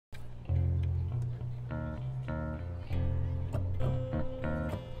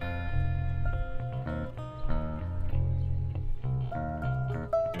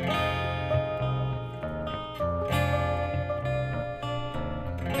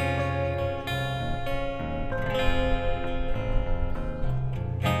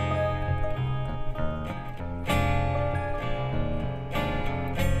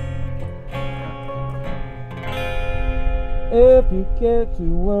you get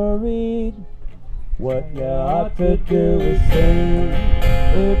too worried, what you ought to do is sing.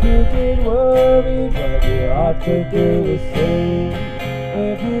 If you get worried, what you ought to do is sing.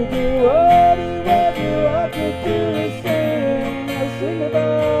 If you get worried, what you ought to do is sing. Sing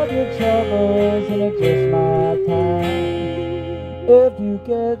about your troubles and it's just my time. If you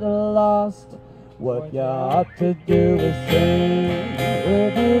get lost, what you ought to do is sing.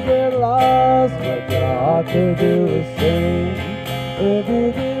 If you get lost, what you ought to do is sing. If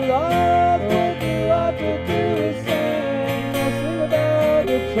you get lost, what you ought to do is sing. Sing about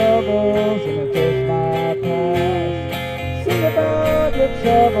your troubles and it just might pass. Sing about your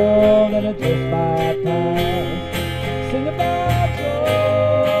trouble and it just might pass. Sing about joy.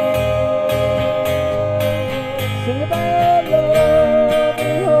 Sing about love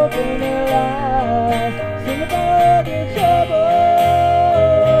and hope in your eyes. Sing about your trouble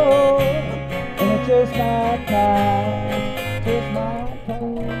and it just might pass. Just might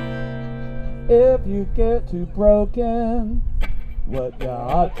pass. If you get too broken, what you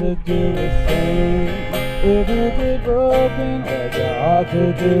ought to do is sing. If you get broken, what you ought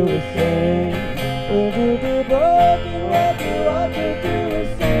to do is sing. If you get broken, what you ought to do is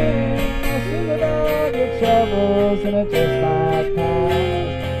sing. Sing about your troubles and it just might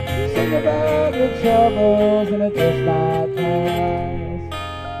pass. Sing about your troubles and it just might pass.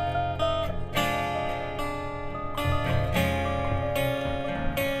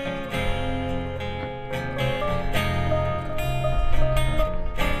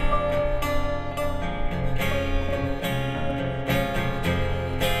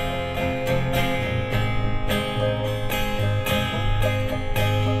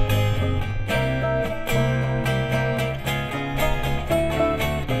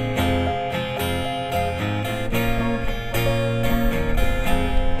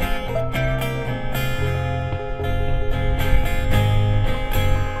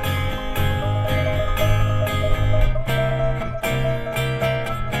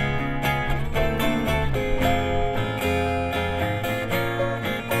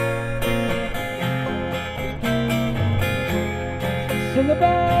 Sing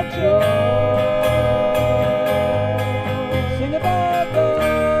about joy, sing about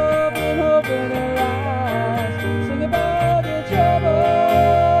love and hope in your eyes. Sing about your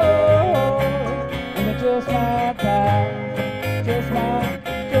troubles and it just might pass. Just might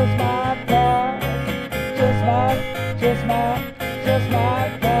pass. Just might pass. Just might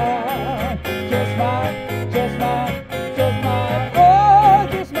pass. Just might, oh,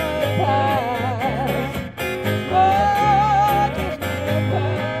 just might pass. Oh,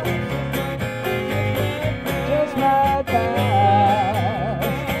 just might pass.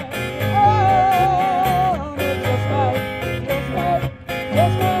 Oh, it just might pass.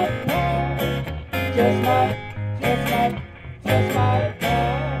 Just might, pass. Just might pass.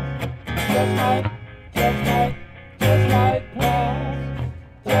 Just might, pass. Just might, pass. Just might, pass.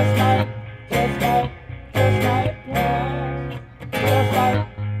 Just might,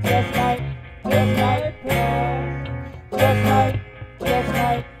 pass.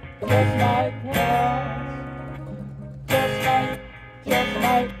 Just might, pass. Just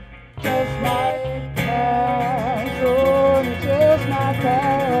might, just might